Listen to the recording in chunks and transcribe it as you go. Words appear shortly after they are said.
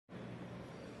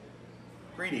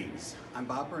Greetings, I'm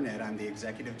Bob Burnett. I'm the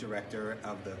Executive Director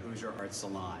of the Hoosier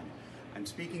Salon. I'm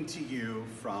speaking to you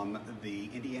from the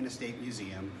Indiana State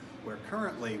Museum, where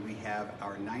currently we have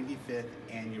our 95th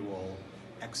annual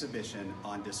exhibition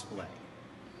on display.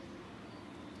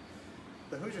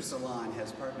 The Hoosier Salon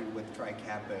has partnered with Tri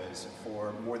Kappas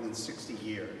for more than 60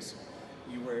 years.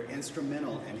 You were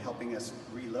instrumental in helping us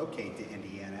relocate to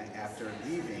Indiana after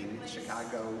leaving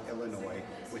Chicago, Illinois,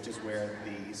 which is where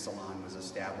the salon was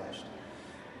established.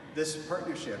 This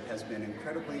partnership has been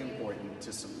incredibly important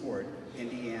to support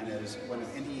one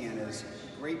of Indiana's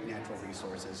great natural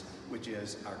resources, which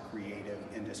is our creative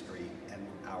industry and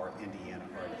our Indiana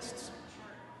artists.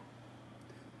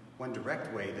 One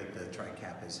direct way that the Tri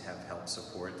Kappas have helped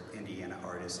support Indiana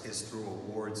artists is through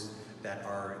awards that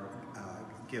are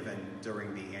given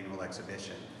during the annual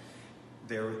exhibition.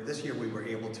 This year we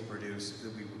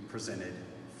presented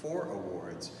 4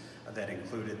 awards that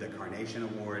included the Carnation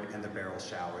Award and the Beryl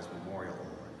Showers Memorial Award.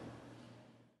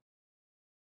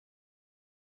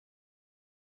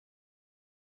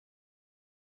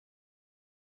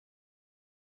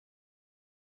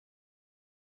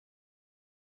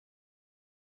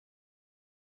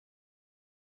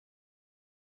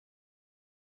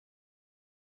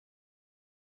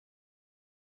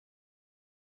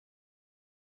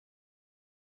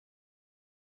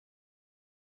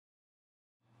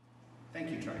 Thank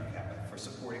you, Tri Kappa, for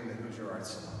supporting the Hoosier Art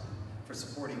Salon, for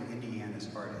supporting Indiana's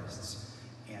artists,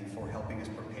 and for helping us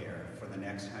prepare for the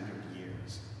next 100 years.